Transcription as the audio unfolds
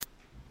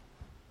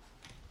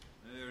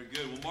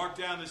Mark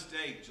down this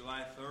date,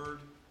 July 3rd,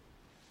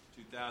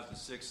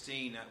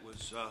 2016. That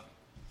was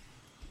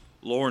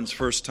Lauren's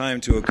first time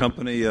to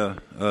accompany a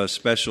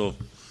special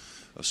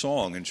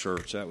song in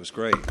church. That was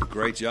great.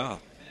 Great job.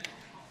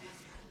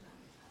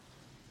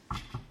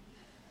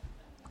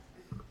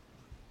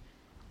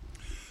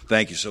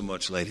 Thank you so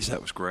much, ladies.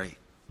 That was great.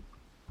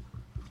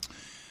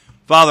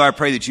 Father, I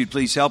pray that you'd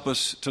please help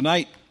us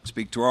tonight.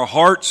 Speak to our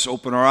hearts,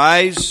 open our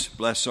eyes,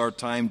 bless our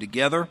time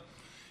together.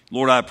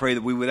 Lord, I pray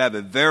that we would have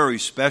a very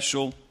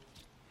special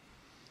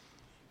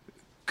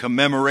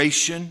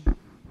commemoration,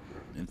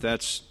 if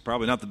that's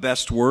probably not the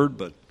best word,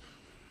 but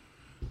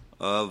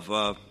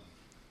of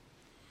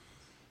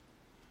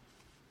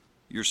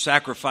your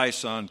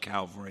sacrifice on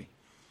Calvary.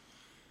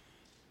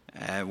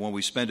 And when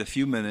we spend a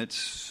few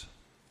minutes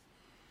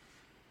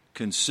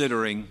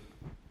considering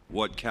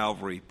what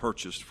Calvary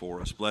purchased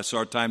for us. Bless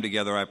our time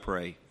together, I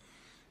pray.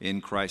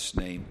 In Christ's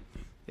name,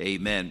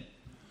 amen.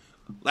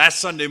 Last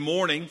Sunday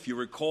morning, if you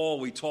recall,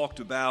 we talked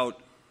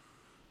about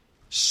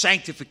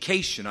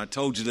sanctification. I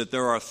told you that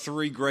there are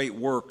three great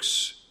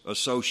works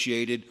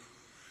associated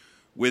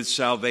with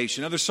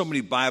salvation. Now, there's so many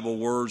Bible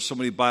words, so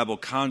many Bible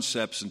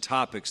concepts and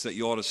topics that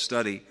you ought to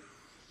study.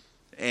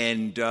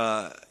 And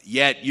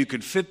yet you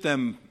could fit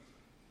them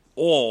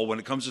all when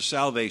it comes to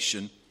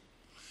salvation.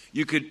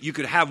 You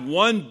could have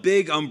one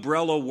big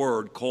umbrella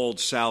word called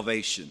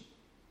salvation.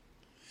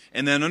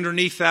 And then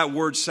underneath that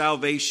word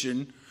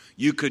salvation,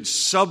 you could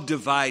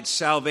subdivide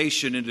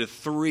salvation into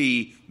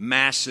three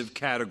massive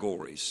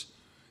categories.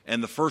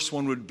 And the first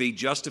one would be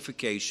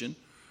justification.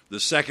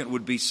 The second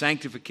would be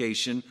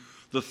sanctification.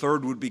 The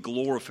third would be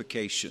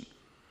glorification.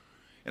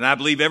 And I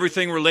believe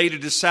everything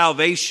related to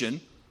salvation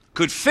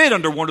could fit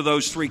under one of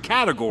those three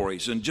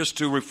categories. And just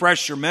to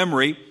refresh your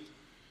memory,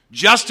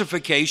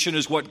 justification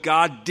is what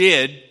God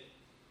did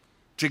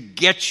to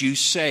get you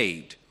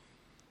saved.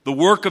 The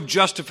work of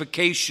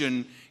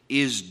justification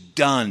is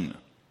done.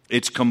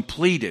 It's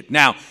completed.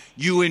 Now,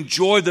 you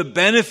enjoy the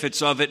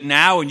benefits of it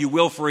now and you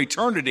will for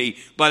eternity,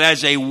 but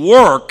as a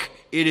work,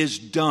 it is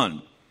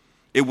done.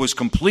 It was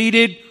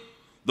completed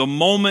the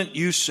moment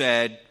you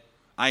said,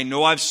 I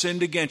know I've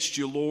sinned against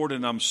you, Lord,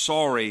 and I'm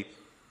sorry,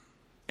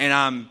 and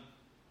I'm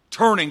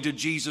turning to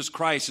Jesus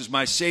Christ as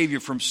my Savior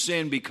from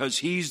sin because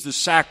He's the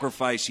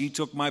sacrifice. He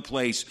took my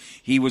place.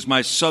 He was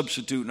my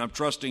substitute, and I'm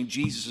trusting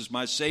Jesus as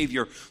my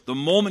Savior. The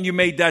moment you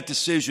made that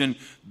decision,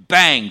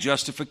 bang,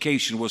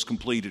 justification was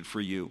completed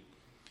for you.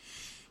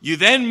 You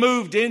then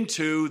moved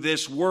into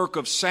this work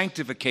of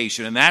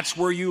sanctification, and that's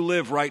where you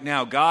live right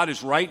now. God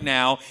is right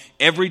now,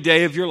 every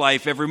day of your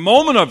life, every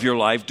moment of your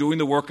life, doing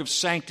the work of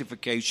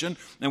sanctification,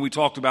 and we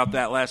talked about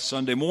that last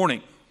Sunday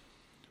morning.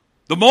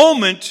 The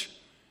moment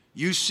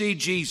you see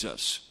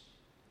Jesus,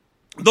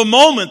 the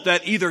moment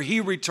that either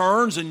He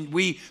returns and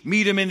we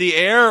meet Him in the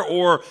air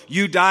or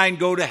you die and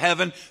go to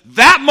heaven,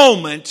 that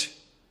moment,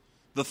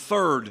 the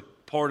third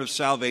part of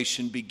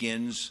salvation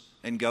begins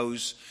and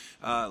goes,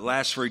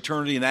 lasts for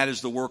eternity, and that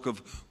is the work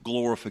of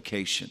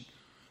glorification.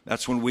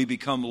 That's when we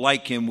become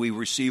like Him, we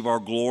receive our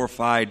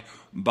glorified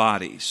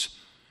bodies.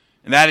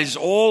 And that is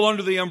all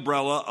under the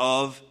umbrella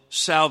of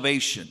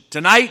salvation.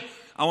 Tonight,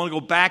 I want to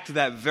go back to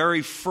that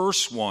very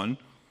first one.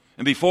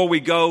 And before we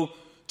go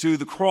to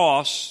the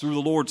cross through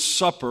the Lord's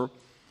Supper,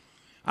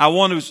 I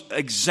want to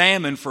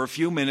examine for a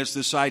few minutes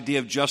this idea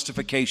of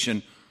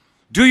justification.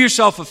 Do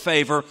yourself a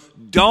favor.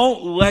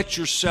 Don't let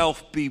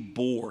yourself be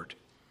bored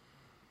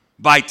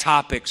by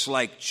topics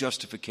like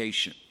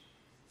justification.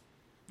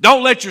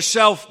 Don't let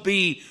yourself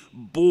be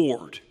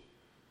bored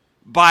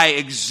by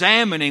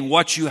examining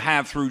what you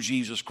have through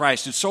Jesus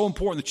Christ. It's so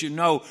important that you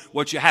know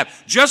what you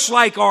have. Just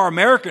like our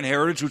American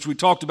heritage, which we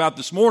talked about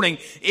this morning,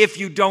 if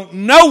you don't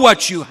know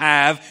what you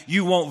have,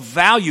 you won't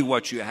value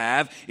what you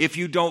have. If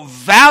you don't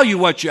value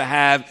what you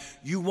have,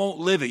 you won't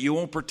live it. You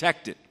won't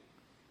protect it.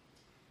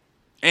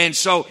 And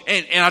so,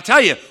 and I'll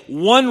tell you,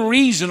 one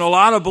reason a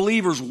lot of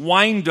believers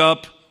wind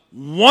up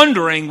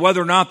wondering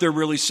whether or not they're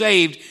really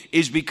saved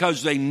is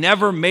because they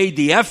never made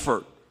the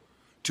effort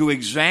to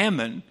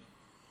examine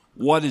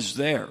what is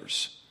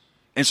theirs.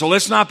 And so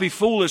let's not be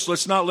foolish.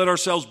 Let's not let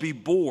ourselves be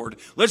bored.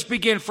 Let's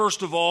begin,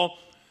 first of all,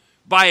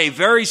 by a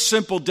very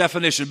simple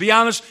definition. To be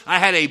honest, I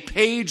had a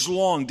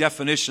page-long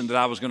definition that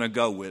I was going to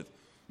go with.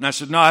 And I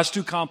said, no, that's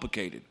too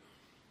complicated.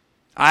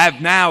 I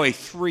have now a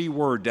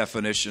 3-word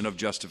definition of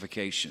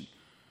justification.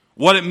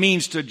 What it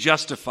means to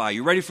justify.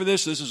 You ready for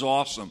this? This is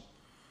awesome.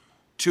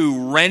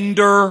 To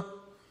render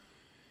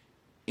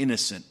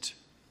innocent.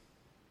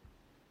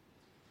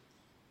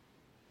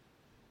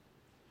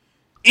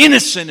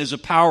 Innocent is a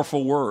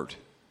powerful word.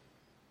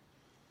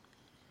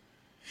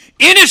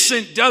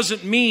 Innocent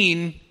doesn't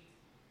mean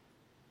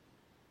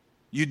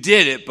you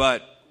did it,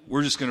 but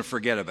we're just going to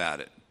forget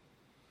about it.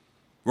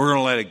 We're going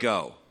to let it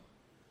go.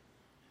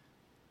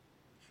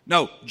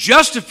 No,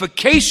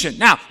 justification.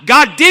 Now,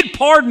 God did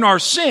pardon our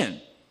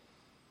sin.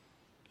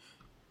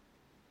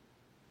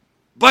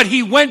 But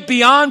He went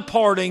beyond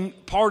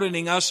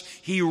pardoning us.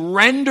 He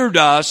rendered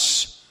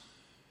us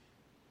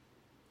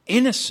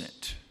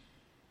innocent.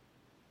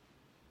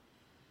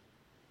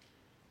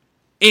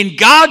 in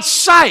God's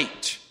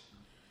sight,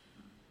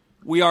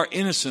 we are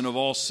innocent of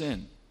all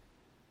sin.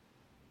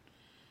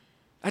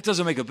 That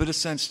doesn't make a bit of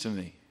sense to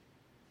me.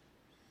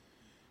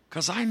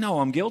 Because I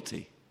know I'm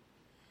guilty.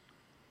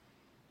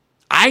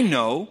 I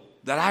know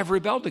that I've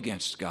rebelled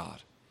against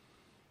God.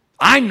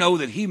 I know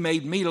that He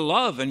made me to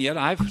love, and yet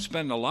I've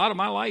spent a lot of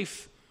my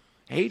life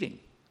hating.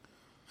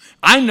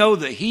 I know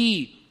that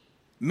He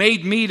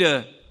made me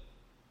to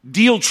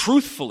deal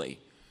truthfully,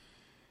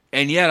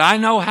 and yet I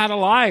know how to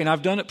lie, and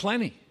I've done it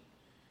plenty.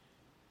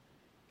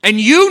 And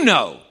you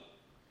know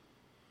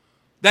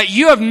that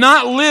you have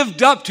not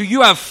lived up to,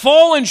 you have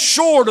fallen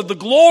short of the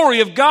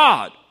glory of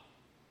God.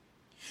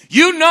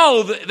 You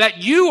know that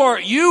you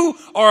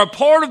are a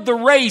part of the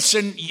race,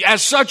 and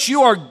as such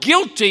you are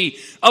guilty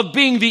of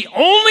being the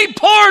only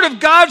part of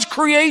God's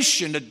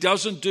creation that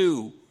doesn't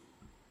do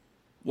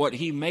what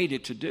He made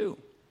it to do.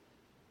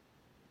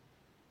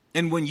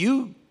 And when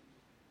you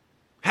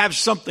have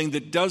something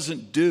that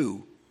doesn't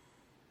do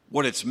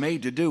what it's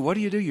made to do, what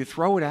do? You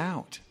throw it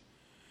out.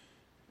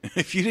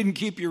 If you didn't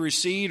keep your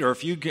receipt, or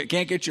if you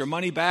can't get your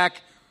money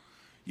back,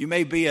 you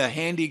may be a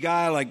handy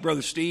guy like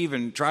Brother Steve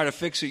and try to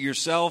fix it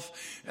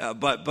yourself.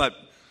 But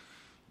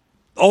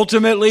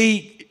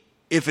ultimately,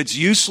 if it's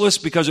useless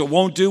because it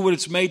won't do what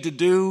it's made to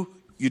do,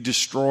 you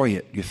destroy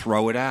it. You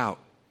throw it out.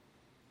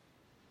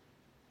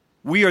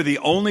 We are the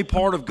only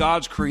part of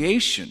God's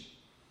creation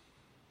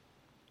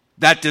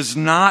that does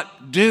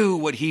not do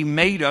what He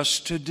made us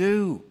to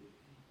do.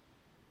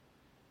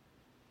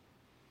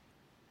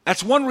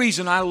 That's one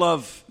reason I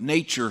love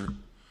nature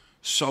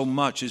so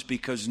much, is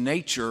because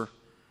nature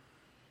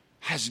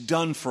has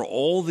done for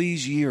all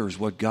these years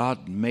what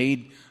God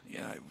made.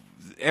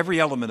 Every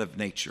element of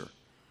nature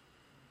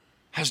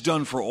has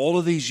done for all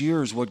of these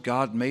years what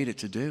God made it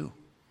to do.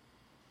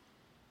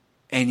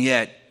 And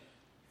yet,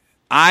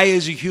 I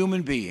as a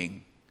human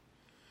being,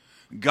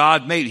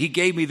 God made, He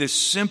gave me this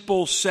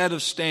simple set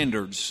of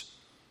standards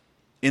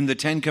in the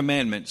Ten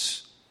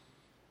Commandments.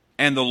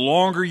 And the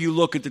longer you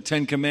look at the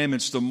Ten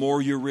Commandments, the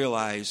more you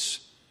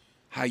realize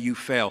how you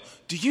fail.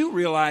 Do you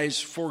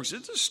realize, for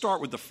example, let's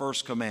start with the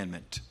first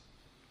commandment.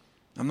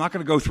 I'm not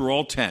going to go through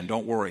all 10,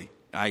 don't worry.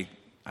 I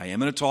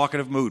am in a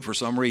talkative mood for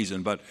some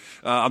reason, but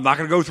I'm not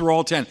going to go through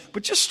all 10.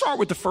 But just start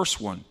with the first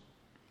one.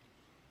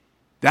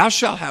 Thou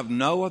shalt have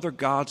no other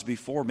gods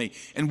before me.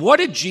 And what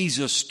did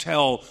Jesus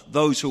tell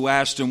those who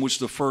asked Him, which is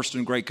the first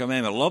and great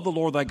commandment? Love the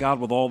Lord thy God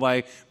with all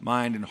thy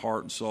mind and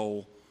heart and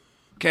soul.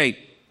 Okay.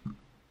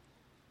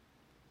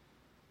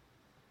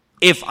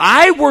 If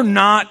I were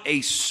not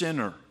a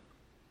sinner,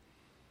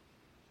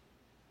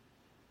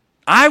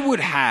 I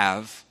would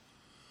have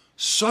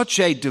such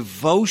a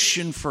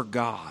devotion for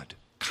God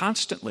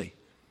constantly.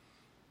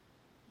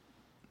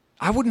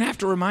 I wouldn't have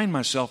to remind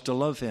myself to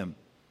love Him.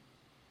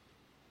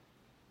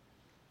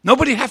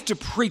 Nobody would have to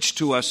preach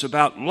to us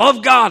about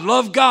love God,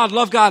 love God,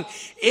 love God.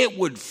 It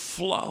would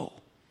flow.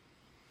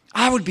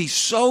 I would be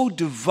so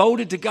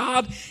devoted to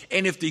God.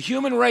 And if the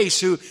human race,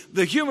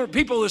 the human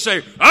people that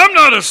say, I'm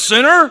not a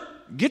sinner,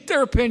 get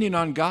their opinion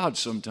on God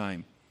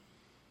sometime.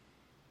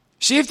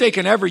 See if they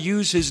can ever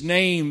use His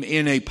name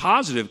in a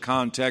positive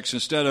context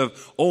instead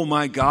of, oh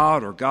my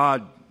God, or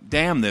God,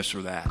 damn this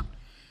or that.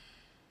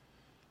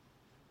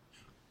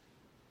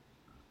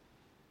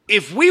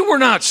 If we were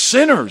not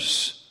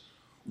sinners,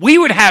 we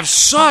would have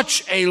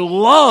such a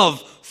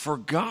love for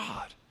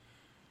God.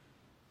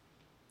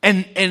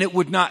 And it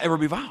would not ever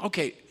be violent.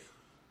 Okay,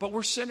 but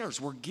we're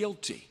sinners. We're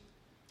guilty.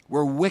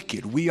 We're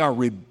wicked. We are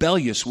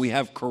rebellious. We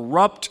have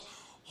corrupt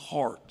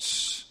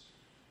hearts.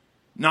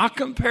 Not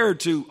compared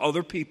to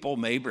other people,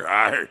 maybe.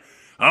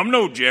 I'm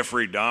no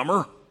Jeffrey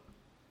Dahmer.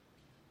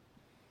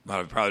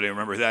 I probably didn't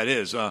remember who that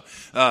is.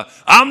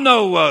 I'm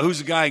no, who's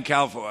the guy in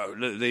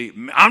California?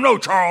 I'm no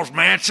Charles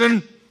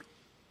Manson.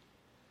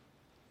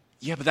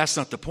 Yeah, but that's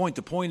not the point.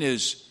 The point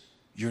is,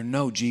 you're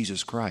no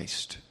Jesus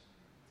Christ.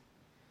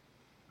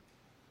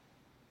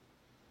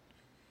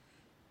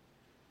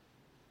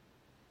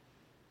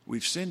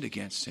 We've sinned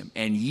against Him.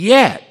 And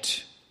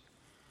yet,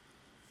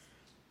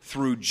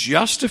 through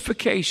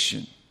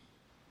justification,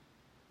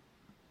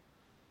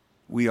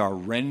 we are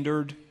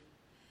rendered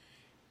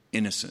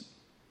innocent.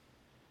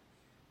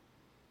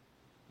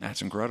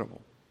 That's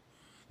incredible.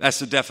 That's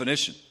the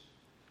definition.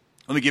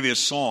 Let me give you a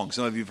song.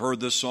 Some of you have heard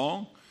this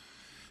song.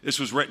 This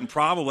was written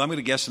probably, I'm going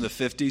to guess, in the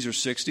 50s or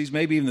 60s,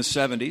 maybe even the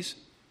 70s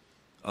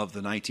of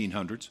the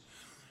 1900s.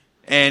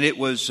 And it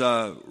was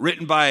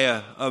written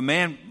by a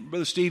man,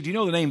 Brother Steve, do you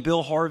know the name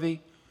Bill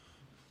Harvey?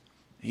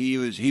 He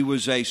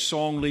was a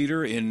song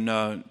leader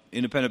in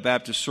independent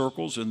Baptist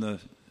circles in the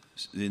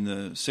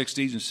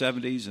 60s and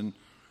 70s, and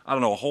I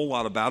don't know a whole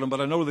lot about him, but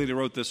I know that he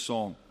wrote this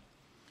song.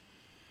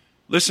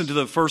 Listen to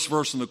the first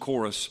verse and the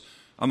chorus.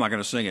 I'm not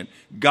going to sing it.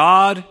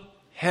 God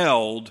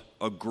held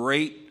a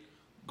great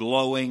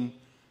glowing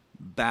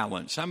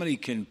balance. How many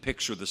can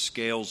picture the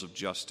scales of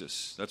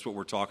justice? That's what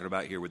we're talking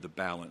about here with the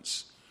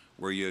balance,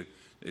 where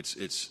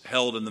it's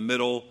held in the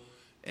middle,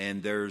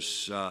 and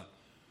there's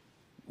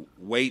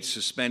weight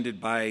suspended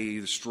by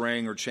the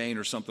string or chain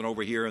or something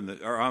over here,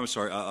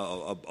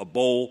 a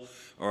bowl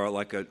or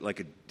like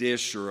a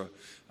dish or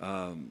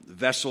a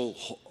vessel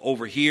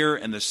over here,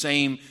 and the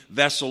same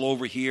vessel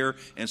over here,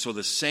 and so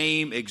the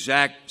same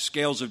exact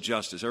scales of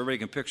justice. Everybody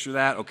can picture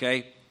that,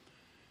 okay?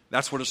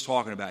 That's what it's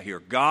talking about here.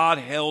 God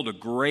held a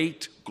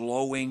great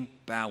glowing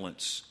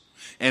balance,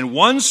 and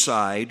one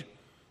side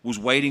was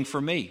waiting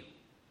for me.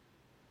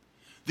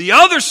 The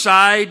other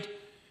side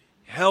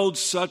held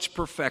such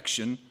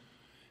perfection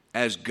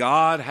as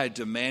God had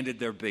demanded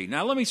there be.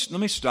 Now let me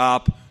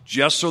stop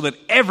just so that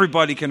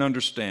everybody can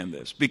understand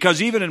this.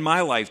 Because even in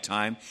my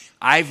lifetime,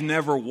 I've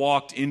never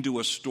walked into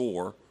a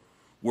store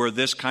where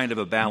this kind of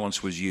a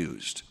balance was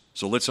used.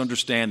 So let's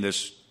understand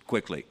this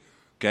quickly,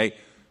 okay?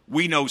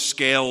 We know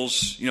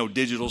scales,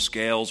 digital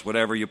scales,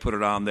 whatever, you put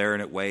it on there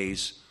and it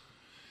weighs.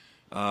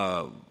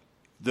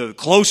 The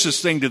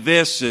closest thing to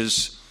this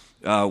is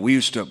when I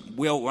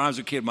was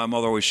a kid, my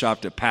mother always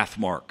shopped at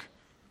Pathmark.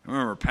 I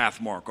remember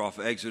Pathmark off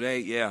of Exit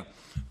 8, yeah,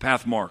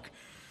 Pathmark.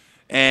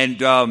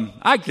 And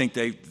I think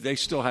they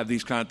still have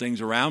these kind of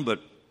things around,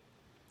 but,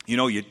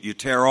 you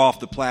tear off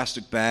the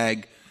plastic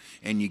bag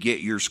and you get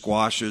your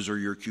squashes or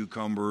your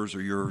cucumbers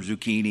or your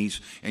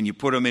zucchinis and you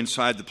put them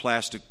inside the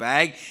plastic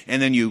bag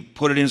and then you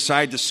put it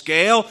inside the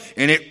scale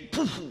and it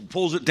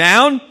pulls it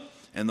down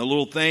and the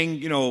little thing,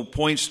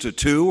 points to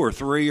 2 or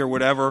 3 or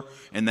whatever,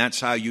 and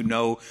that's how you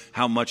know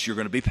how much you're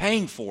going to be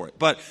paying for it.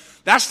 But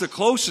that's the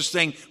closest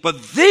thing.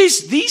 But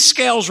these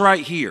scales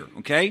right here,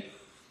 okay?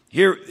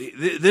 Here,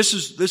 this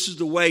is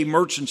the way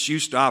merchants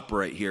used to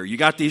operate here. You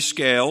got these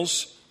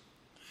scales,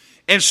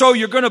 and so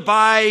you're going to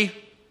buy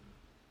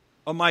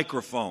a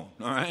microphone,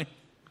 all right?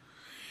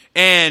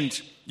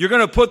 And you're going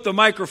to put the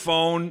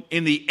microphone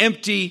in the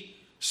empty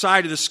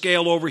side of the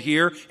scale over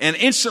here, and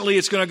instantly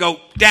it's going to go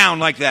down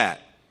like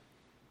that.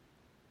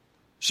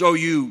 So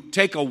you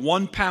take a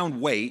 1 pound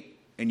weight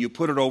and you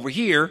put it over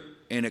here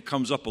and it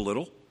comes up a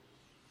little.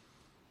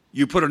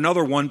 You put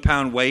another 1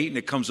 pound weight and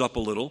it comes up a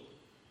little.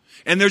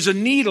 And there's a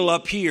needle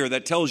up here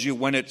that tells you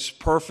when it's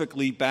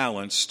perfectly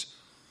balanced.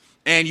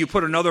 And you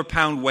put another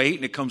pound weight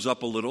and it comes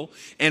up a little.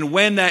 And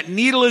when that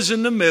needle is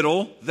in the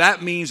middle,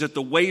 that means that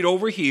the weight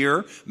over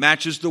here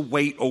matches the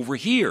weight over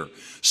here.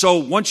 So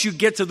once you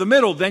get to the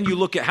middle, then you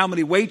look at how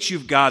many weights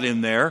you've got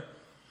in there.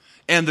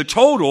 And the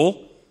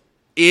total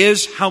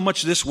is how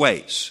much this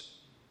weighs,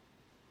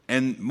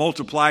 and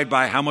multiplied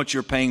by how much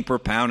you're paying per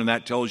pound, and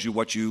that tells you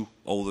what you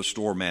owe the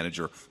store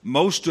manager.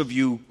 Most of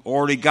you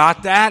already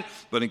got that,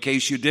 but in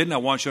case you didn't, I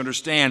want you to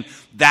understand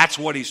that's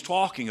what he's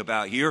talking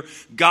about here.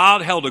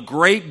 God held a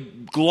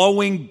great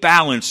glowing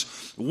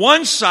balance.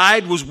 One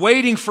side was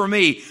waiting for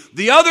me.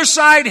 The other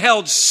side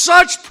held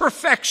such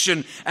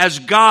perfection as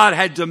God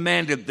had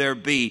demanded there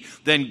be.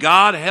 Then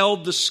God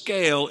held the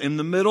scale in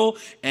the middle,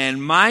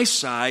 and my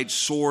side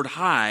soared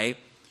high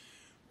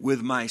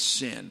with my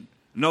sin.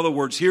 In other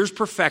words, here's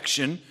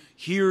perfection,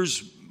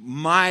 here's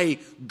my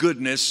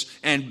goodness,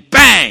 and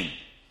bang!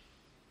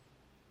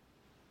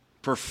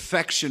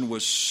 Perfection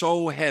was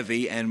so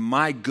heavy and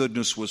my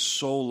goodness was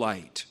so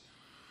light.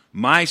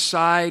 My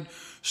side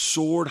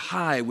soared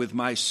high with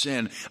my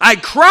sin. I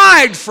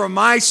cried for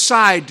my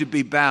side to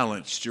be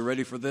balanced. You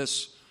ready for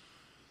this?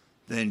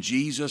 Then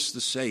Jesus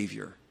the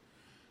Savior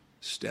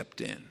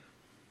stepped in.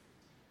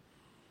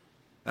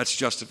 That's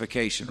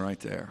justification right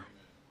there.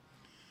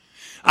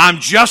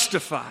 I'm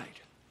justified.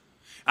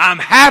 I'm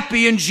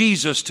happy in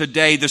Jesus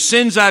today. The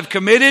sins I've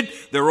committed,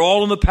 they're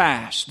all in the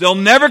past. They'll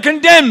never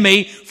condemn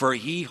me, for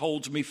he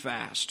holds me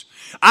fast.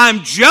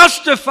 I'm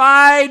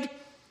justified.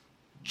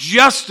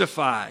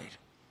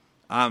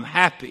 I'm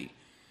happy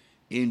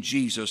in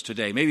Jesus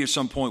today. Maybe at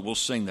some point we'll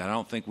sing that. I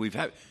don't think we've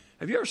had.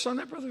 Have you ever sung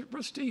that, Brother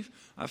Steve?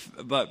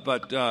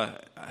 But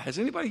has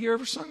anybody here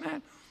ever sung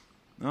that?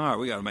 All right,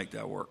 we got to make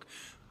that work.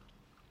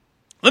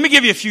 Let me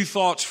give you a few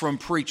thoughts from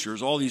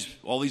preachers. All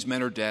these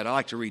men are dead. I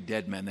like to read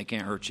dead men. They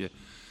can't hurt you.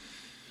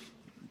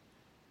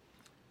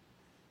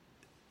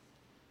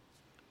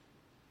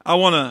 I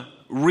want to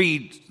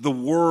read the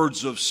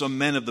words of some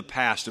men of the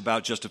past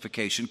about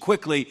justification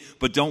quickly,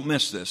 but don't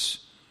miss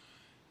this.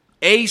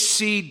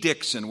 A.C.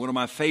 Dixon, one of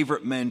my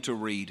favorite men to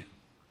read.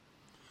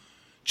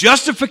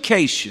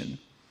 Justification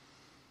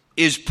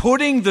is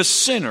putting the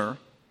sinner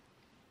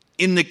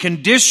in the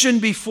condition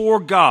before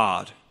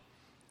God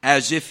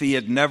as if he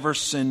had never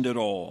sinned at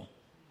all.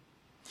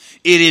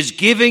 It is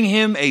giving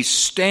him a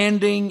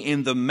standing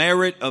in the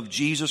merit of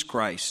Jesus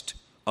Christ,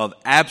 of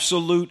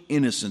absolute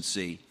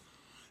innocency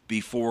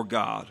before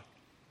God.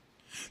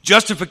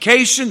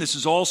 Justification, this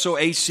is also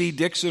A.C.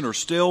 Dixon, or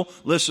still,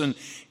 listen,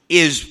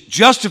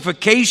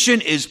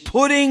 justification is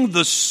putting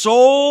the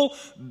soul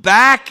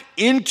back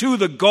into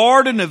the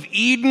Garden of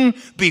Eden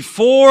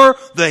before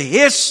the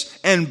hiss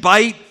and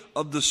bite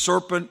of the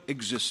serpent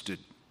existed.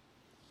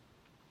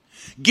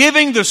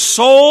 Giving the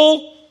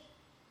soul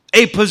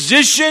a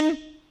position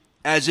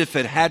as if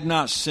it had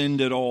not sinned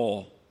at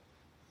all.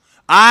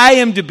 I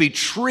am to be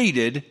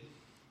treated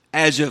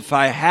as if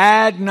I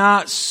had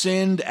not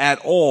sinned at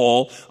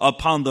all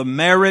upon the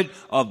merit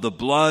of the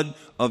blood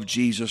of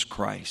Jesus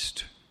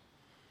Christ.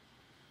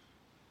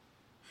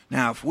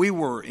 Now, if we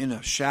were in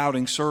a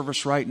shouting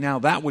service right now,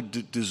 that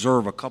would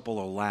deserve a couple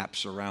of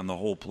laps around the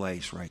whole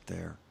place right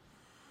there.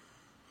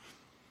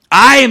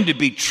 I am to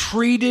be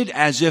treated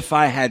as if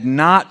I had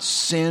not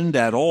sinned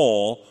at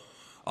all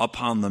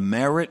upon the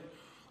merit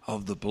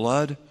of the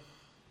blood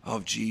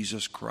of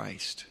Jesus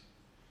Christ.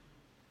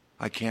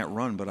 I can't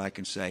run, but I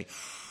can say,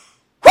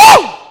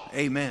 woo!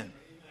 Amen.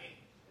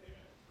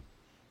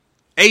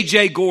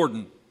 A.J.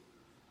 Gordon.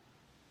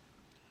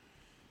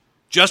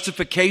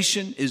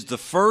 Justification is the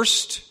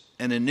first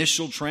and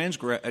initial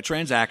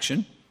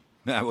transaction.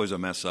 That was a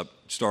mess up.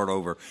 Start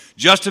over.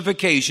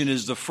 Justification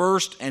is the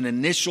first and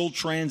initial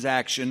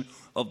transaction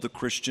of the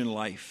Christian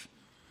life.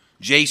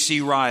 J.C.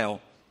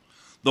 Ryle.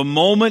 The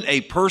moment a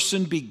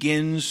person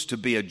begins to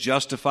be a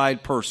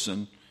justified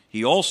person,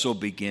 he also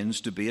begins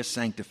to be a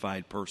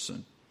sanctified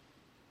person.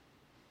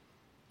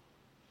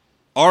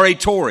 R.A.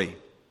 Torrey.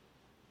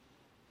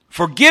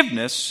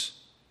 Forgiveness,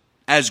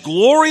 as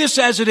glorious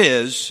as it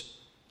is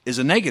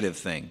a negative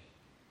thing.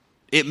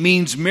 It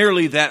means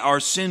merely that our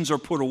sins are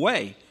put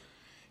away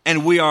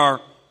and we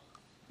are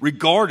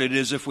regarded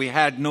as if we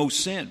had no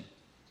sin.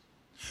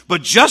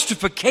 But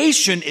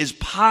justification is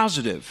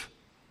positive.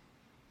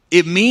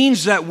 It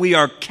means that we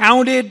are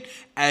counted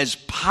as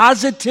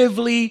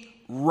positively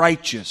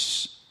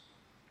righteous.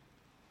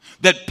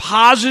 That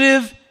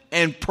positive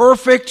and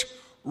perfect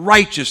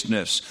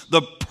righteousness,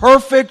 the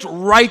perfect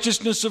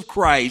righteousness of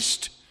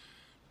Christ,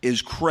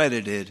 is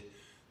credited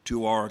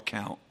to our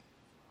account.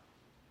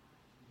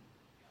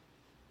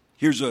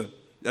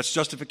 That's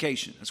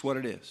justification. That's what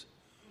it is.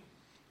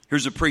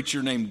 Here's a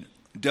preacher named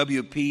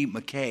W.P.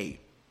 McKay.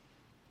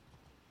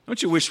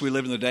 Don't you wish we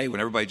lived in the day when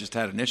everybody just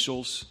had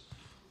initials?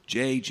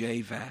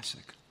 J.J.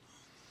 Vasic.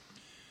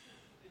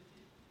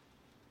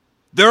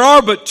 There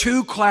are but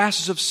two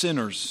classes of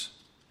sinners,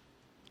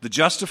 the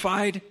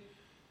justified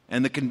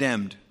and the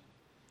condemned.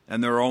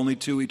 And there are only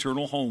two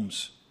eternal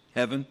homes,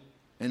 heaven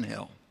and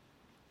hell.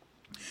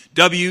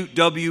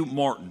 W.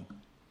 Martin.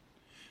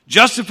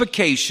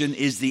 Justification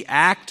is the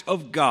act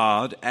of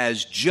God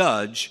as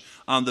judge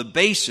on the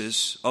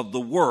basis of the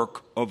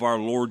work of our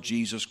Lord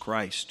Jesus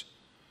Christ.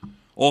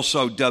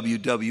 Also,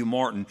 W.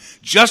 Martin.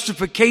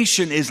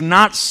 Justification is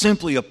not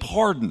simply a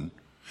pardon.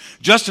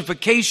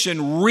 Justification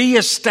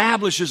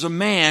reestablishes a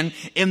man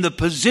in the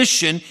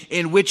position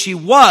in which he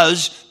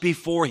was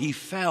before he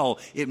fell.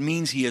 It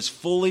means he is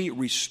fully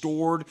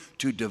restored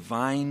to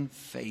divine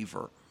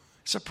favor.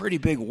 It's a pretty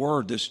big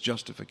word, this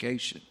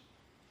justification.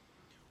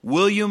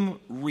 William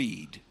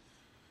Reed.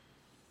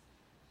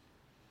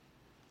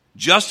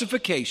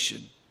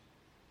 Justification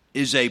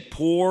is a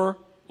poor,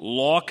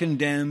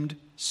 law-condemned,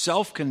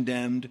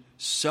 self-condemned,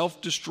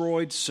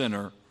 self-destroyed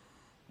sinner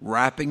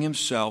wrapping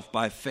himself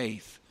by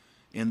faith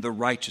in the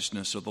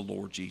righteousness of the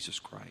Lord Jesus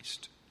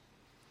Christ.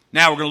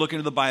 Now we're going to look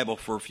into the Bible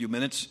for a few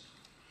minutes.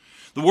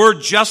 The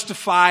word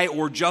justify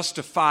or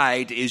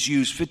justified is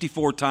used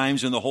 54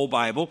 times in the whole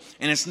Bible,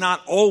 and it's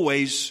not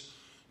always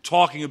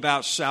talking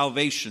about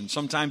salvation.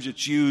 Sometimes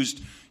it's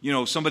used,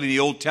 somebody in the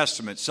Old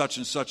Testament, such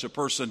and such a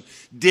person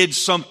did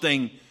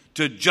something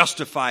to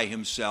justify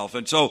himself.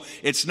 And so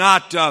it's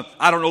not,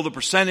 I don't know the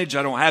percentage,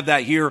 I don't have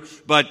that here,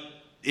 but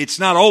it's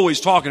not always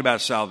talking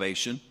about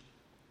salvation.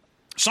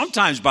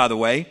 Sometimes, by the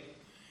way,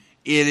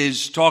 it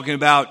is talking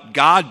about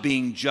God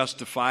being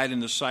justified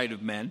in the sight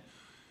of men.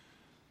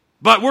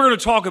 But we're going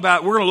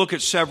to look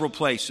at several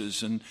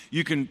places, and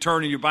you can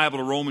turn in your Bible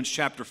to Romans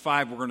chapter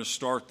 5. We're going to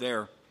start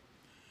there.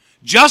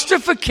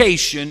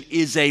 Justification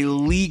is a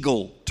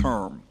legal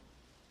term.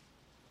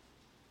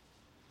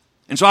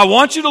 And so I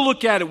want you to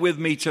look at it with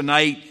me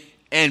tonight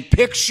and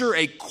picture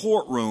a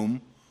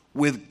courtroom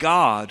with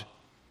God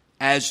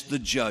as the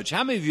judge.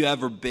 How many of you have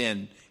ever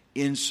been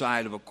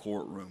inside of a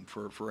courtroom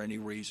for any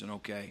reason?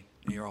 Okay,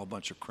 and you're all a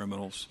bunch of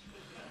criminals.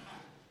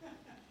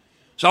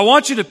 So I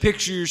want you to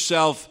picture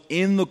yourself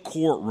in the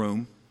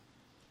courtroom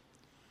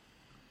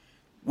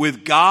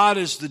with God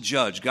as the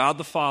judge. God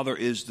the Father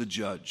is the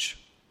judge.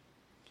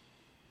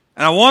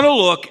 And I want to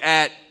look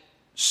at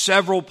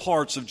several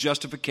parts of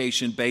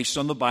justification based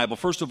on the Bible.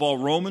 First of all,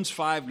 Romans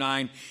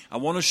 5:9. I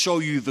want to show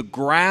you the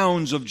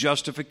grounds of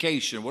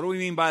justification. What do we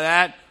mean by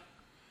that?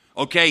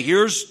 Okay,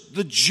 here's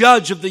the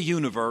judge of the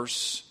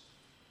universe.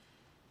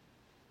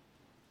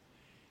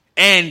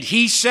 And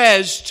he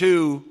says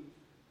to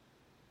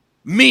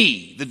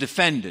me, the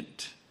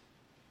defendant,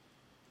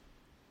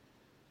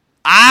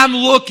 I'm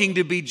looking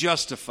to be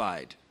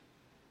justified.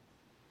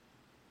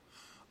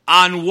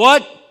 On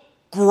what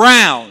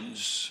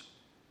grounds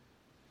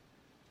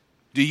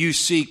do you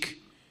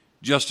seek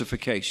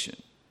justification?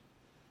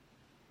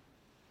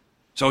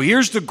 So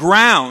here's the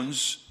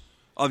grounds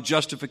of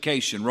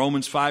justification.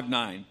 Romans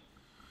 5:9.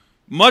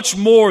 Much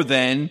more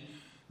than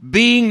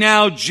being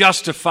now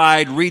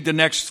justified. Read the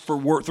next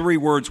three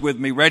words with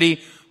me.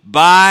 Ready?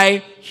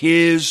 By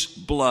his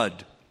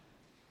blood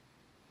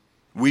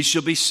we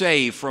shall be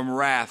saved from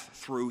wrath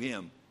through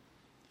him.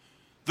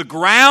 The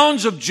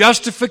grounds of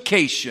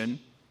justification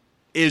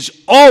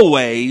is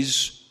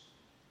always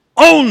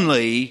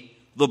only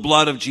the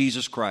blood of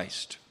Jesus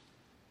Christ.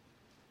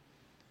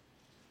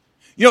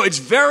 You know, it's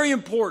very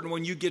important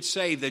when you get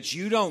saved that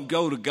you don't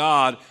go to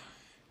God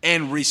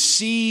and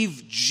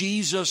receive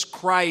Jesus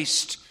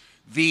Christ,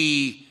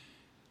 the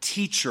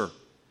teacher,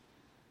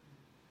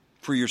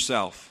 for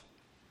yourself,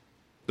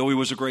 though he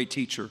was a great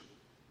teacher.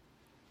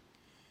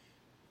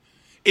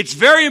 It's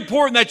very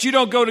important that you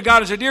don't go to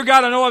God and say, "Dear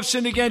God, I know I've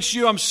sinned against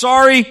you. I'm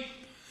sorry,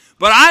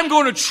 but I'm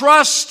going to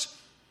trust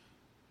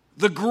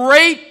the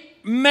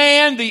great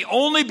man, the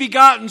only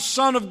begotten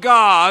Son of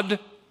God,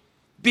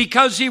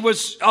 because he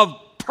was of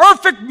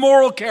perfect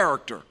moral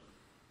character,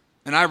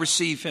 and I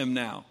receive him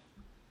now."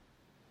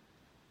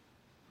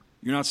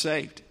 You're not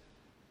saved.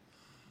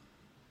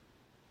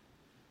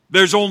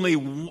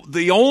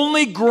 The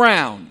only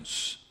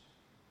grounds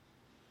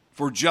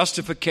for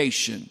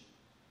justification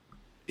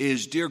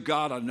is, "Dear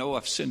God, I know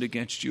I've sinned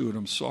against you and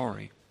I'm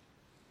sorry.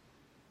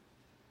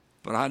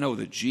 But I know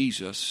that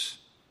Jesus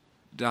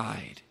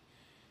died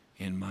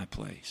in my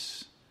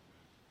place."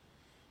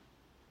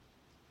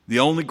 The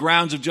only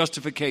grounds of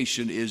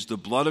justification is the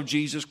blood of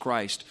Jesus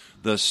Christ,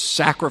 the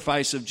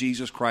sacrifice of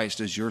Jesus Christ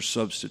as your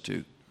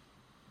substitute.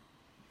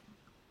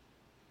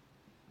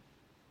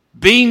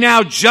 Being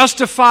now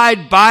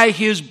justified by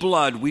his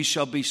blood, we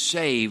shall be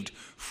saved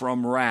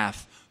from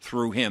wrath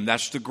through him.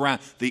 That's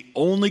the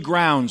only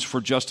grounds for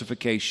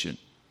justification.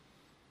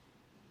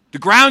 The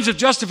grounds of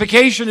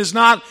justification is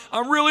not,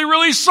 "I'm really,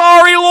 really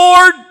sorry,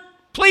 Lord.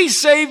 Please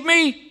save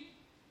me."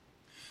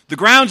 The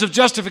grounds of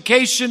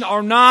justification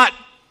are not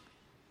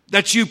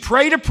that you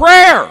prayed a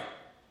prayer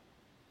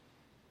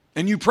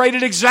and you prayed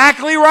it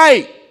exactly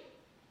right.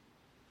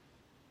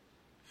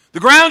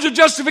 The grounds of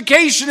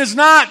justification is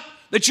not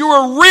that you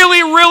were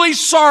really, really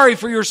sorry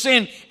for your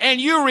sin and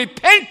you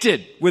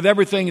repented with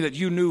everything that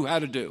you knew how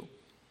to do.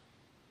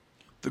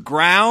 The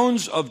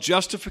grounds of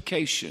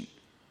justification,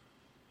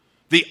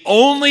 the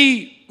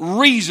only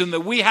reason that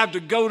we have to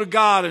go to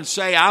God and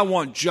say, "I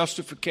want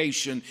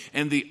justification,"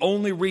 and the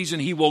only reason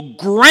he will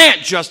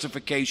grant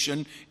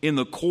justification in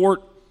the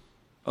court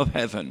of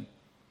heaven,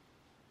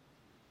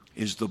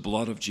 is the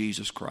blood of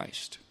Jesus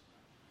Christ.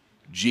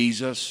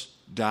 Jesus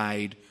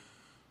died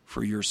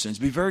for your sins.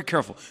 Be very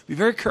careful. Be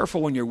very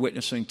careful when you're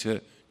witnessing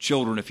to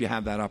children if you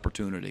have that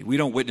opportunity. We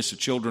don't witness to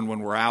children when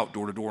we're out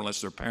door to door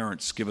unless their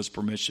parents give us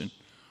permission.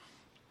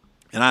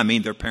 And I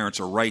mean their parents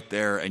are right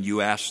there and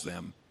you ask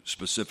them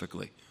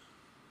specifically.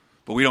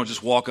 But we don't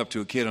just walk up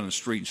to a kid on the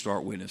street and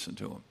start witnessing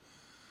to them.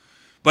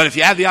 But if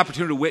you have the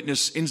opportunity to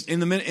witness in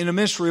the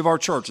ministry of our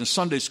church, in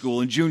Sunday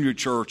school, in junior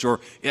church, or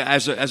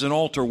as an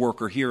altar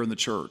worker here in the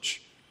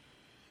church,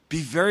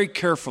 be very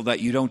careful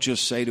that you don't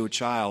just say to a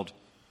child,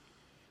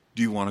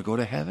 "Do you want to go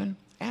to heaven?"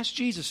 Ask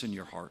Jesus in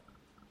your heart.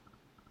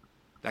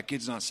 That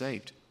kid's not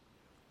saved.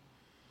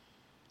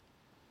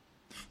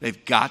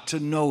 They've got to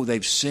know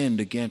they've sinned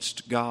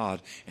against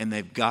God, and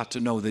they've got to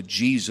know that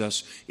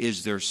Jesus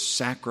is their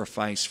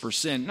sacrifice for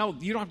sin. No,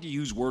 you don't have to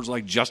use words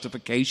like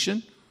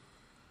justification,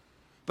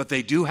 but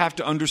they do have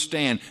to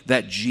understand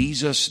that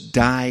Jesus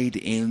died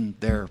in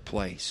their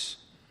place.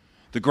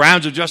 The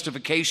grounds of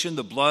justification,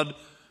 the blood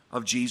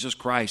of Jesus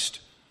Christ.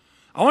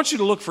 I want you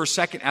to look for a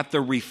second at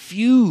the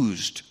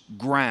refused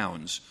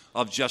grounds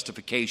of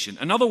justification.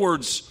 In other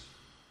words,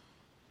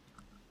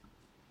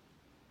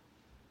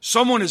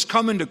 someone has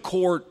come into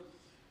court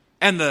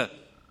and the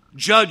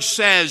judge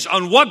says,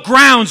 "On what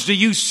grounds do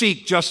you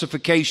seek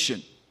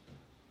justification?"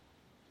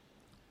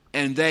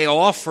 And they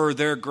offer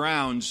their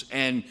grounds,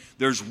 and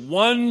there's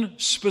one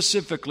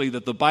specifically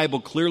that the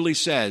Bible clearly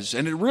says,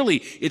 and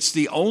it's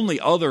the only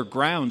other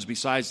grounds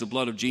besides the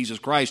blood of Jesus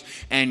Christ,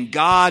 and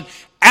God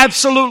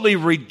absolutely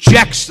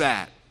rejects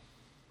that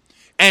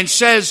and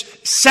says,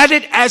 "Set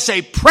it as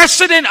a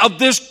precedent of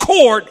this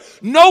court,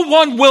 no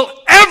one will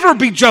ever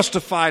be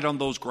justified on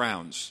those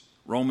grounds."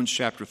 Romans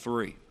chapter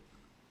 3.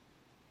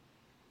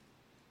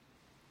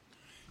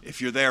 If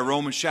you're there,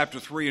 Romans chapter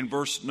 3 and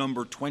verse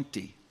number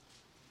 20.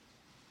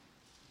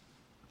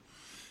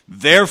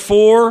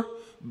 "Therefore,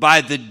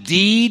 by the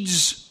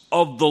deeds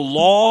of the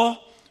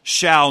law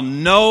shall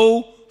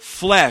no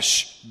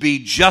flesh be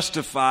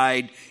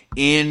justified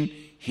in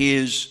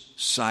his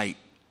sight."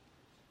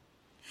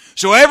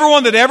 So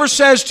everyone that ever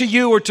says to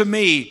you or to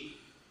me,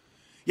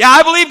 "Yeah,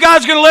 I believe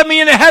God's going to let me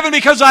into heaven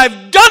because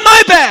I've done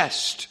my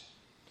best,"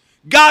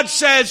 God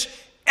says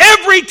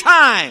every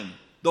time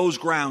those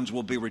grounds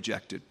will be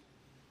rejected.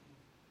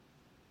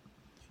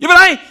 Yeah,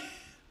 but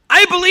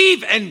I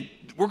believe, and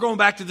we're going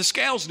back to the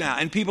scales now,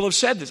 and people have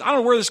said this. I don't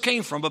know where this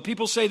came from, but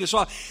people say this.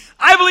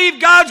 "I believe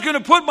God's going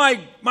to put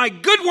my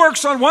good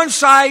works on one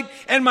side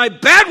and my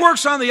bad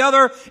works on the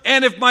other,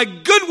 and if my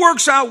good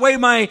works outweigh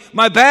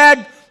my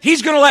bad,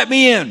 he's going to let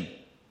me in."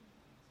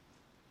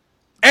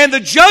 And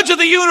the judge of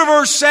the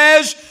universe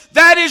says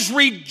that is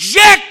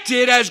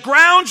rejected as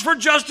grounds for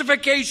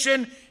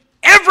justification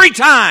every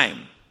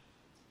time.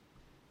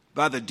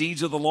 By the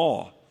deeds of the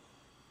law,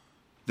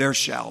 there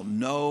shall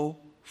no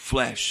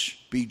flesh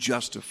be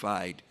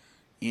justified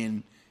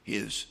in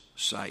his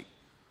sight.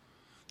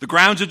 The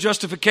grounds of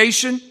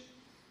justification,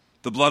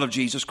 the blood of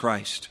Jesus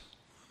Christ.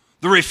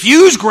 The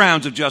refused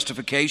grounds of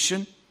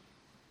justification,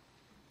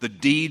 the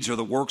deeds or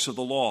the works of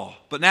the law.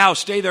 But now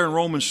stay there in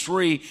Romans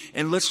 3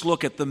 and let's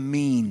look at the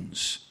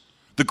means.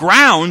 The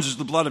grounds is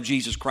the blood of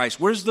Jesus Christ.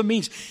 Where's the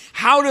means?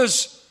 How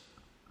does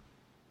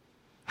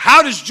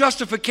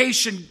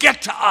justification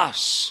get to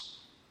us?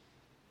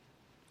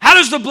 How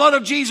does the blood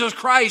of Jesus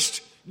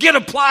Christ get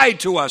applied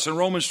to us? And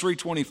Romans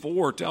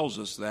 3:24 tells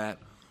us that.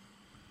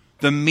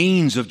 The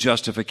means of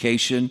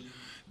justification,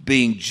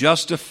 being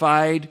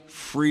justified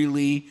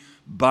freely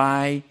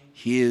by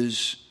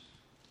His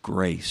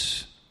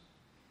grace,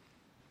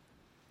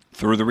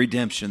 through the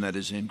redemption that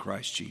is in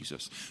Christ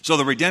Jesus. So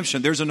the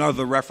redemption, there's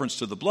another reference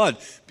to the blood.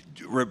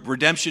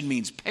 Redemption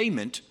means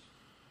payment,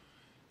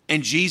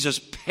 and Jesus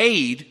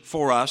paid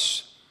for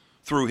us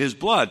through His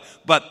blood.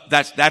 But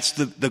that's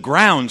the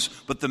grounds.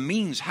 But the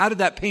means, how did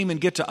that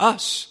payment get to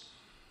us?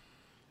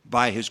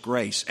 By His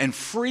grace. And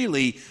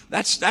freely,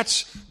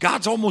 that's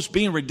God's almost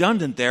being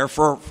redundant there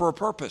for a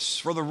purpose,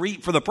 for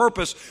the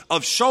purpose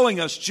of showing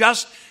us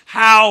just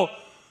how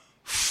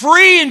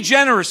free and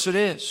generous it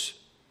is.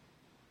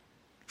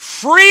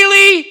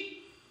 Freely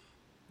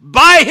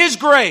by His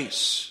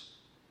grace.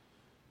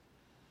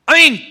 I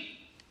mean,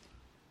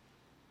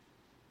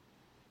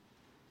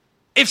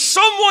 if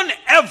someone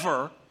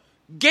ever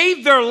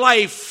gave their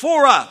life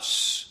for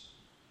us,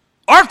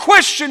 our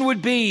question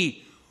would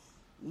be,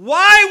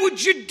 why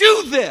would you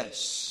do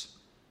this?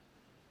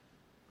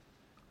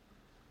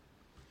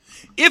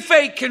 If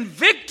a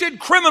convicted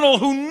criminal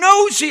who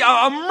knows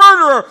a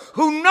murderer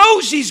who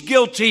knows he's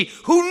guilty,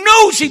 who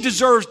knows he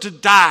deserves to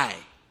die,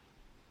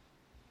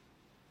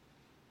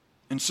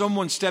 and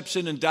someone steps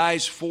in and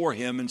dies for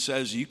him and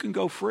says, you can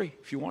go free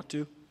if you want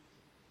to.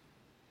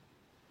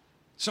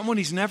 Someone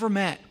he's never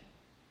met.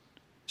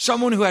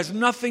 Someone who has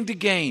nothing to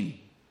gain.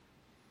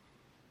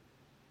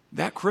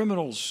 That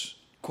criminal's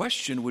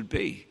question would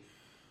be,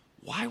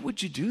 why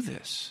would you do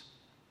this?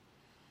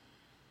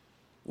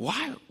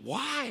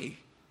 Why?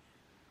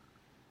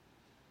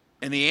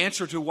 And the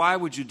answer to why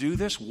would you do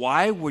this?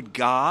 Why would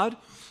God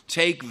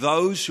take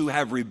those who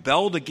have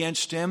rebelled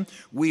against Him?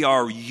 We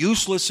are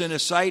useless in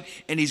His sight,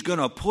 and He's going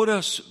to put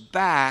us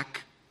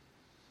back,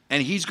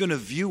 and He's going to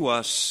view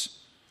us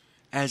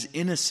as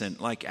innocent,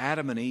 like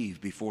Adam and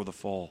Eve before the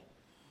fall.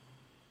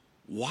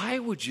 Why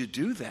would you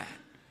do that?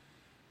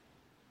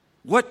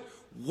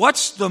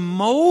 What's the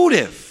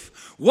motive?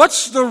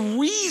 What's the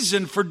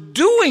reason for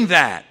doing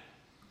that?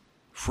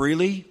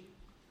 Freely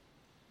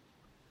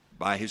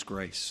by His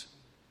grace.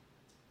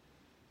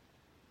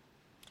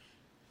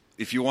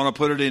 If you want to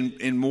put it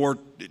in more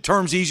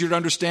terms easier to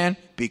understand,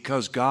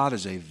 because God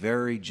is a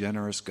very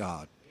generous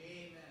God.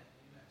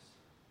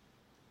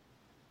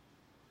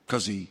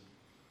 Because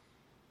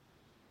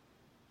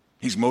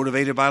He's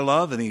motivated by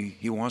love, and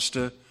He wants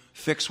to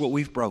fix what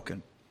we've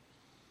broken.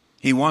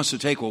 He wants to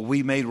take what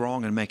we made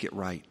wrong and make it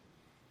right.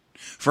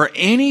 For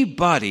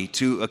anybody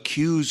to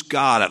accuse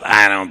God of,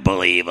 I don't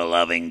believe a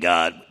loving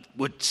God,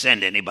 would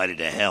send anybody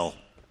to hell.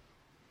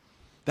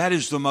 That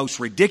is the most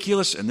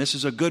ridiculous, and this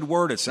is a good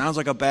word. It sounds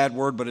like a bad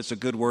word, but it's a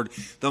good word.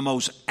 The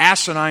most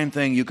asinine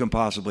thing you can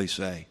possibly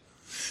say.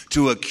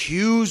 To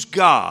accuse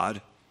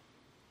God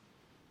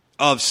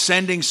of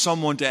sending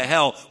someone to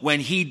hell when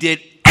He did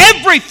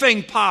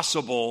everything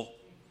possible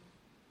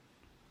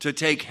to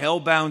take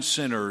hell-bound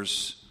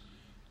sinners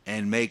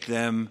and make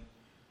them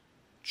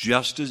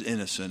just as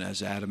innocent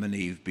as Adam and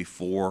Eve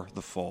before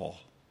the fall.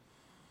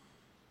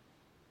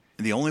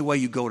 And the only way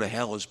you go to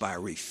hell is by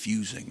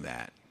refusing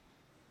that.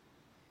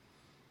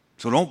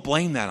 So don't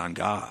blame that on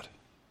God.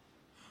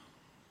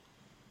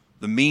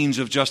 The means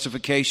of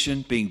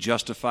justification, being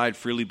justified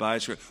freely by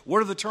His grace.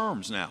 What are the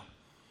terms now?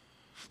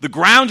 The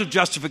ground of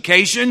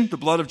justification, the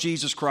blood of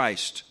Jesus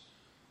Christ.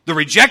 The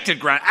rejected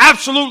ground,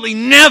 absolutely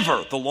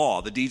never the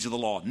law, the deeds of the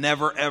law.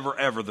 Never, ever,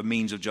 ever the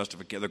means of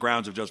justification, the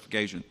grounds of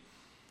justification.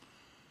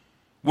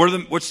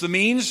 What's the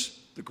means?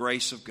 The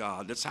grace of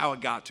God. That's how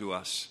it got to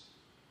us.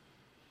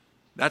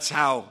 That's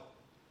how,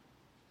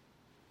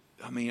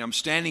 I'm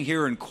standing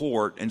here in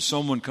court and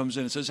someone comes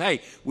in and says,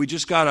 hey, we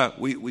just got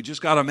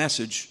a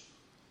message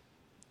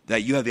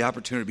that you have the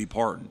opportunity to be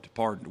pardoned.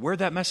 Where'd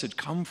that message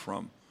come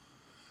from?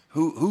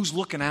 Who's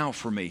looking out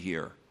for me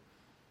here?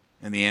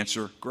 And the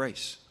answer,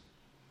 grace.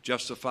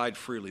 Justified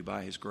freely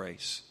by His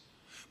grace.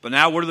 But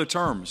now what are the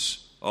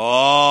terms?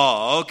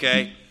 Oh,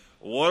 okay.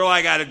 What do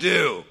I got to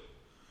do?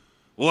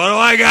 What do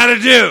I got to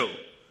do?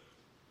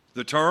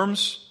 The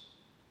terms,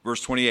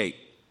 verse 28.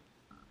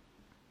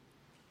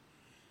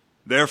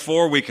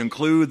 Therefore, we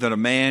conclude that a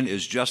man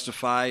is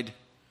justified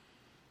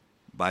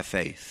by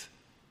faith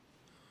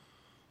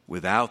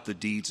without the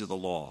deeds of the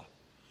law.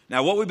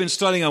 Now, what we've been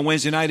studying on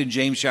Wednesday night in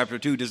James chapter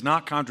 2 does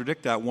not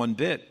contradict that one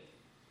bit.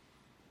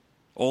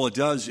 All it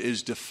does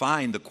is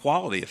define the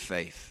quality of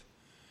faith.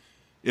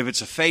 If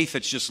it's a faith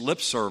that's just lip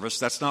service,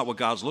 that's not what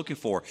God's looking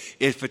for.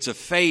 If it's a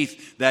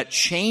faith that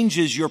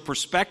changes your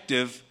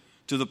perspective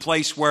to the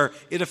place where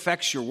it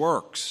affects your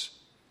works,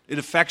 it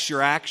affects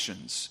your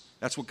actions,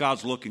 that's what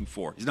God's looking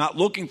for. He's not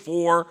looking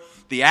for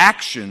the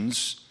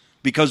actions,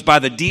 Because by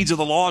the deeds of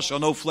the law shall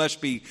no flesh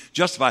be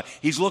justified.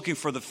 He's looking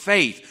for the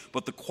faith.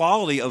 But the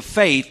quality of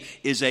faith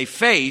is a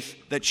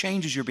faith that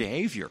changes your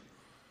behavior.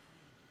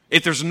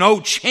 If there's no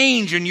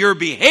change in your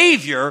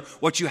behavior,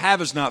 what you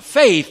have is not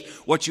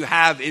faith. What you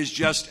have is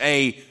just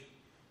a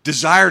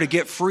desire to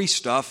get free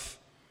stuff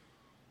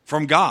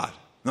from God.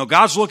 No,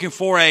 God's looking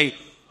for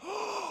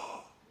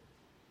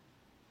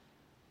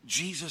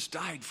Jesus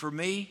died for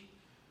me.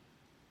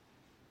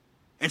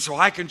 And so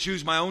I can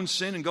choose my own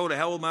sin and go to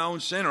hell with my own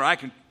sin, or I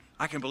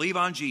can believe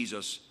on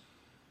Jesus.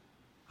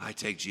 I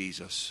take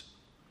Jesus.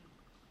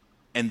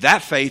 And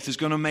that faith is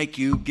going to make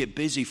you get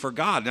busy for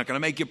God. Not going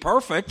to make you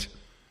perfect,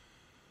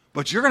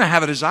 but you're going to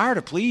have a desire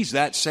to please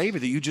that Savior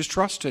that you just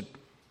trusted.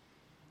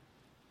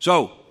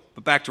 So,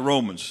 but back to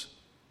Romans.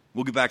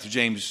 We'll get back to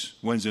James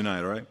Wednesday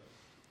night, all right?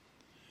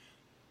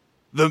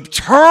 The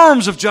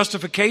terms of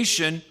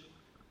justification,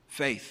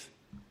 faith.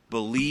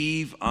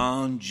 Believe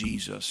on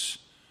Jesus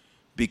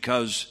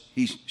because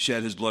he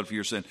shed his blood for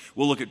your sin.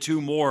 We'll look at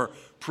two more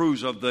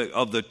proofs of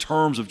the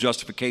terms of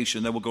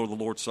justification. Then we'll go to the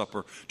Lord's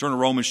Supper. Turn to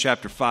Romans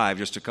chapter 5,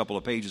 just a couple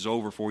of pages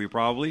over for you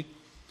probably.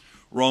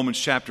 Romans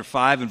chapter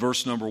 5 and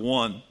verse number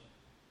 1.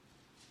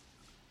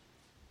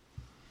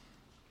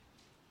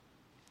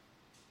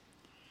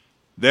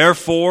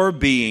 Therefore,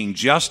 being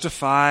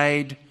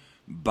justified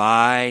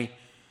by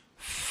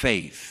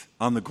faith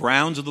on the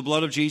grounds of the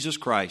blood of Jesus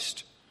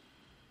Christ,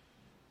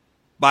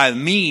 by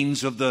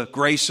means of the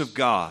grace of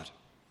God.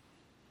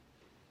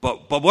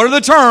 But what are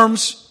the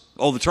terms?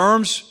 Oh, the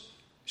terms?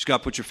 You just got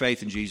to put your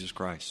faith in Jesus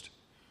Christ.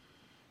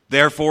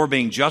 Therefore,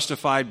 being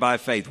justified by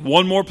faith.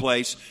 One more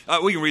place.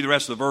 We can read the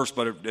rest of the verse,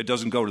 but it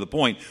doesn't go to the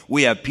point.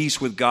 We have peace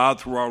with God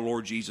through our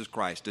Lord Jesus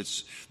Christ.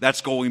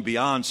 That's going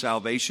beyond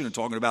salvation and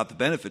talking about the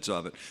benefits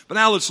of it. But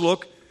now let's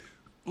look.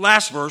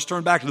 Last verse,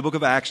 turn back to the book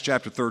of Acts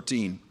chapter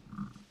 13.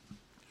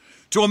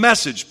 To a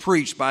message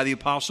preached by the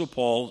Apostle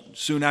Paul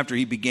soon after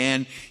he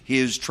began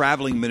his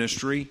traveling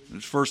ministry,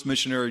 his first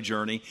missionary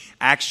journey,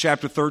 Acts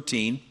chapter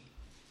 13.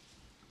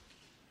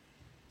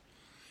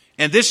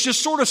 And this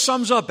just sort of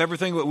sums up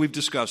everything that we've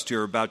discussed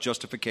here about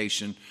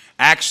justification.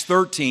 Acts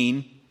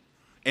 13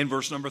 and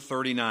verse number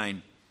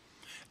 39.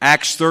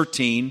 Acts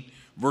 13,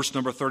 verse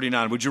number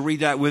 39. Would you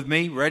read that with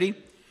me? Ready?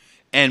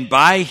 And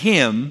by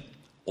him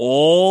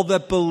all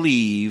that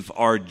believe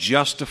are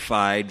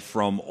justified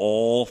from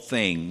all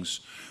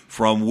things,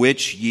 from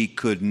which ye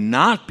could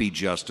not be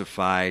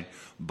justified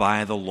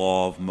by the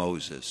law of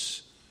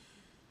Moses.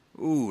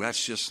 Ooh,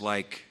 that's just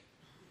like,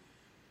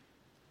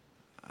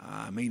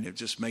 it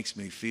just makes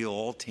me feel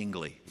all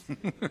tingly.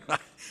 I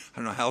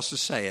don't know how else to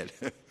say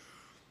it.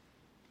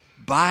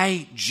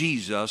 By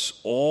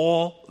Jesus,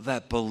 all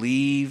that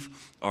believe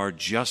are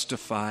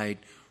justified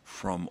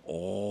from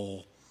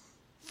all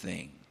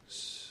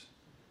things.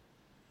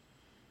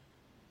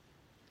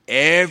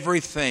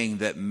 Everything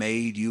that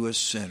made you a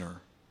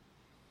sinner,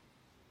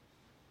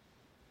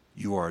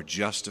 you are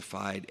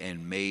justified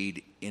and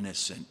made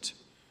innocent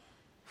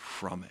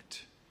from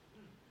it.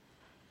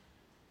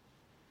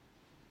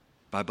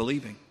 By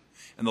believing.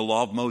 And the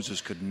law of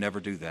Moses could never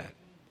do that.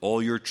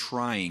 All your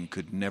trying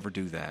could never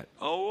do that.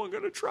 Oh, I'm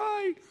going to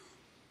try.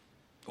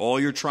 All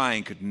your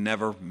trying could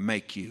never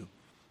make you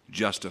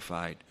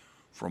justified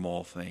from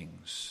all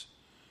things.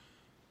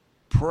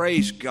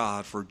 Praise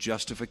God for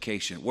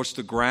justification. What's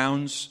the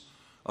grounds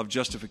of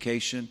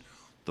justification?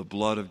 The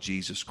blood of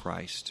Jesus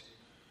Christ.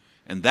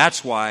 And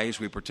that's why, as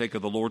we partake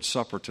of the Lord's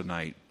Supper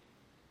tonight,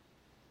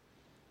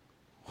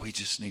 we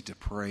just need to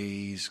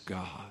praise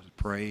God,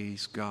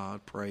 praise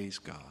God, praise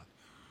God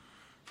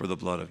for the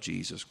blood of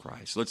Jesus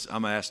Christ.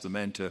 I'm going to ask the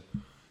men to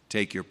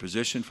take your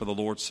position for the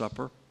Lord's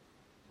Supper.